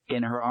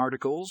In her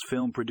articles,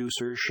 film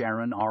producer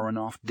Sharon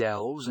Aharonoff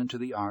delves into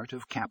the art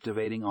of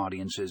captivating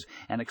audiences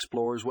and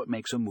explores what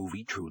makes a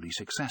movie truly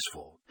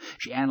successful.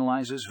 She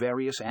analyzes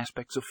various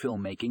aspects of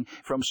filmmaking,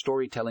 from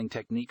storytelling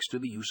techniques to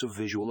the use of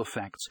visual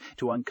effects,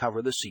 to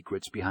uncover the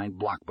secrets behind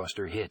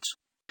blockbuster hits.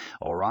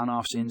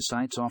 Aharonoff's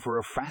insights offer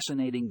a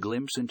fascinating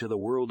glimpse into the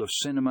world of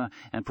cinema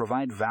and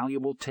provide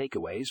valuable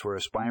takeaways for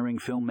aspiring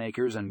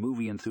filmmakers and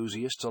movie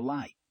enthusiasts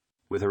alike.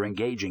 With her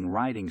engaging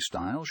writing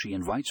style, she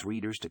invites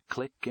readers to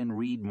click and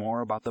read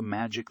more about the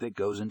magic that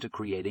goes into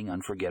creating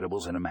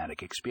unforgettable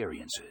cinematic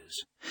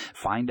experiences.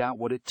 Find out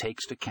what it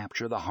takes to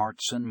capture the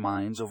hearts and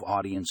minds of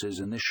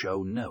audiences in the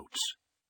show notes.